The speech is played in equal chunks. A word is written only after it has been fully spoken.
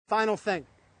final thing.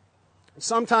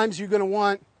 Sometimes you're going to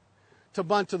want to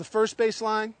bunt to the first base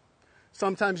line.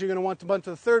 Sometimes you're going to want to bunt to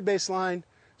the third base line,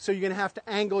 so you're going to have to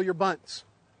angle your bunts.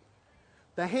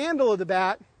 The handle of the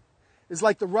bat is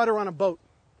like the rudder on a boat,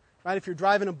 right? If you're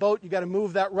driving a boat, you got to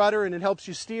move that rudder and it helps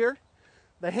you steer.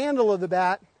 The handle of the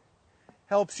bat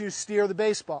helps you steer the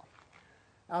baseball.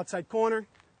 Outside corner,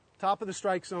 top of the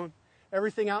strike zone,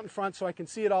 everything out in front so I can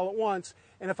see it all at once.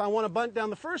 And if I want to bunt down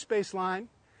the first base line,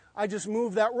 I just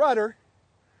move that rudder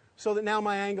so that now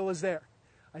my angle is there.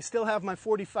 I still have my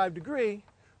 45 degree,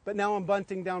 but now I'm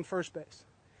bunting down first base.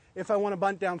 If I want to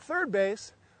bunt down third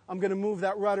base, I'm going to move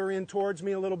that rudder in towards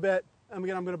me a little bit, and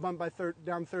again, I'm going to bunt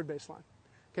down third base line.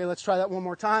 Okay, let's try that one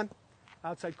more time.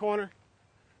 Outside corner,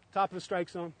 top of the strike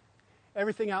zone,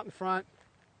 everything out in front.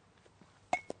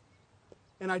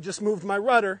 And I just moved my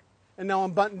rudder, and now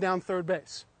I'm bunting down third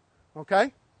base.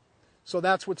 Okay? So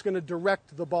that's what's going to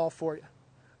direct the ball for you.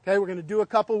 Okay, we're going to do a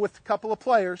couple with a couple of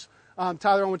players.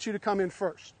 Tyler, I want you to come in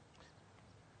first.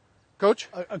 Coach?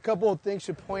 A couple of things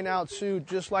to point out, Sue,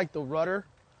 just like the rudder,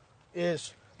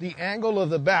 is the angle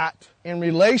of the bat in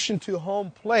relation to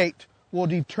home plate will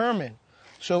determine.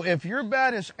 So if your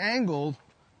bat is angled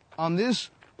on this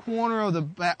corner of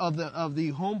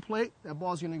the home plate, that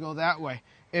ball's going to go that way.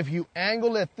 If you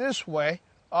angle it this way,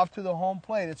 off to the home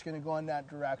plate, it's going to go in that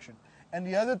direction. And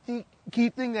the other key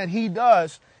thing that he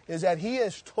does is that he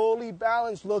is totally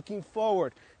balanced looking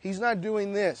forward. He's not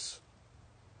doing this.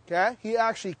 Okay? He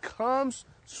actually comes,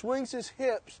 swings his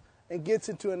hips, and gets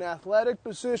into an athletic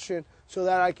position so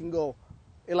that I can go.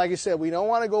 And like I said, we don't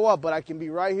want to go up, but I can be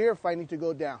right here if I need to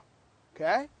go down.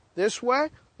 Okay? This way,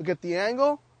 look at the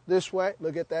angle. This way,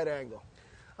 look at that angle.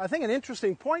 I think an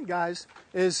interesting point, guys,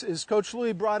 is Coach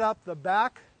Louis brought up the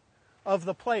back of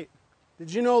the plate.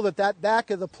 Did you know that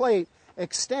back of the plate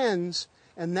extends,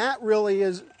 and that really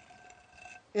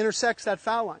intersects that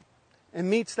foul line and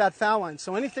meets that foul line?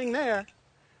 So anything there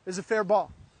is a fair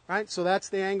ball, right? So that's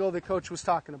the angle that Coach was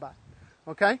talking about.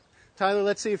 Okay? Tyler,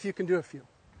 let's see if you can do a few.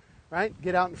 Right?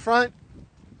 Get out in front.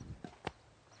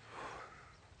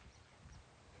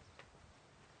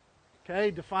 Okay,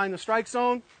 define the strike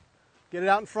zone. Get it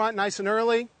out in front nice and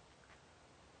early.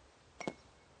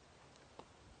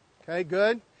 Okay,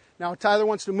 good. Now Tyler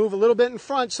wants to move a little bit in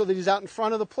front so that he's out in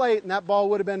front of the plate, and that ball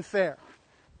would have been fair.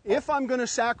 If I'm going to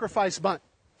sacrifice bunt,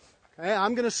 okay,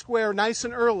 I'm going to square nice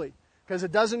and early because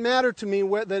it doesn't matter to me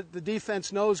where the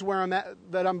defense knows where I'm at,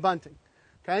 that I'm bunting.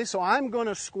 Okay, so I'm going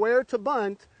to square to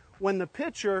bunt when the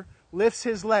pitcher lifts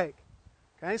his leg.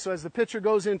 Okay, so as the pitcher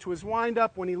goes into his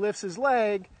windup, when he lifts his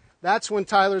leg, that's when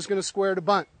Tyler's going to square to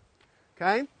bunt.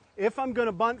 Okay? If I'm going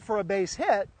to bunt for a base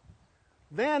hit,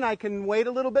 then I can wait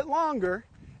a little bit longer,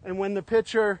 and when the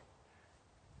pitcher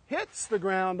hits the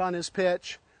ground on his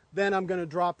pitch, then I'm going to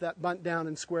drop that bunt down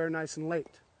and square nice and late.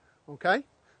 Okay?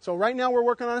 So right now we're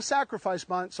working on a sacrifice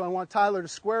bunt, so I want Tyler to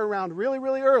square around really,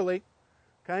 really early,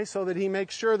 okay, so that he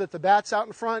makes sure that the bat's out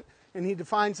in front and he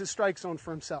defines his strike zone for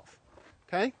himself.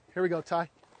 Okay? Here we go, Ty.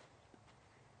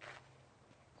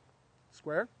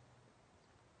 Square.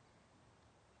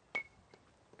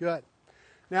 Good.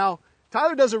 Now,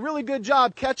 Tyler does a really good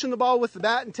job catching the ball with the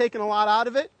bat and taking a lot out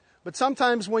of it, but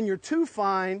sometimes when you're too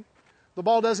fine, the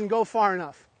ball doesn't go far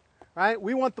enough, right?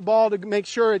 We want the ball to make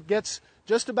sure it gets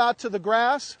just about to the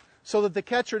grass so that the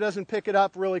catcher doesn't pick it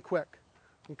up really quick.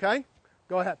 Okay?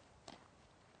 Go ahead.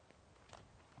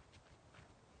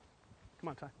 Come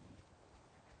on, Ty.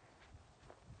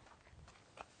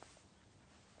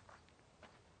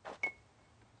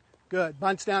 Good.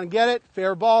 Bunts down and get it.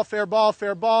 Fair ball, fair ball,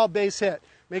 fair ball, base hit.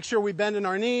 Make sure we bend in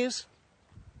our knees.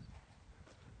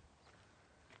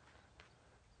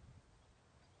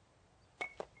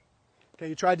 Okay,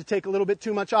 you tried to take a little bit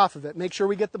too much off of it. Make sure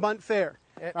we get the bunt fair.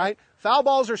 Right? Foul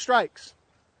balls are strikes.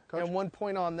 Coach? And one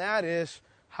point on that is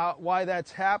why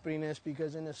that's happening is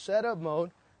because in the setup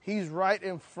mode, he's right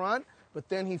in front, but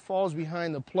then he falls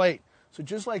behind the plate. So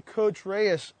just like Coach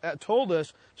Reyes told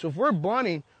us, so if we're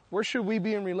bunting, where should we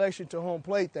be in relation to home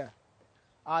plate then?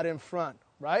 Out in front,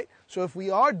 right? So if we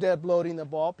are dead loading the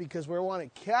ball because we want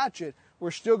to catch it,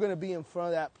 we're still going to be in front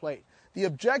of that plate. The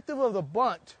objective of the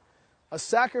bunt, a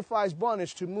sacrifice bunt,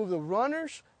 is to move the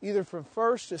runners either from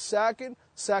first to second,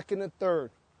 second to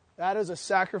third. That is a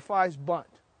sacrifice bunt.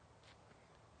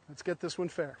 Let's get this one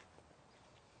fair.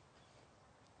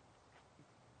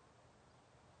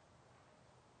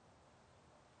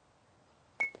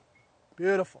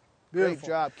 Beautiful. Beautiful. Great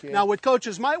job, kid. Now, what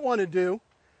coaches might want to do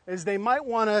is they might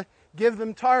want to give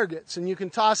them targets, and you can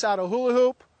toss out a hula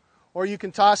hoop, or you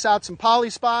can toss out some poly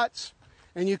spots,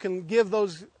 and you can give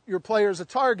your players a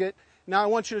target. Now, I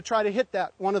want you to try to hit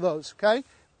one of those, okay?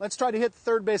 Let's try to hit the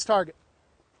third base target.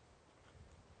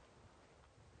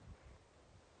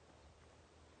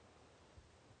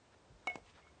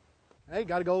 Hey,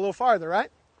 got to go a little farther, right?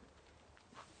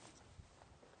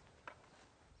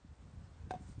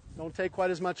 Don't take quite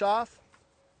as much off.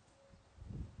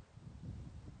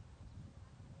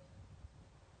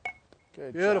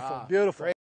 Good Beautiful, job. beautiful. Great.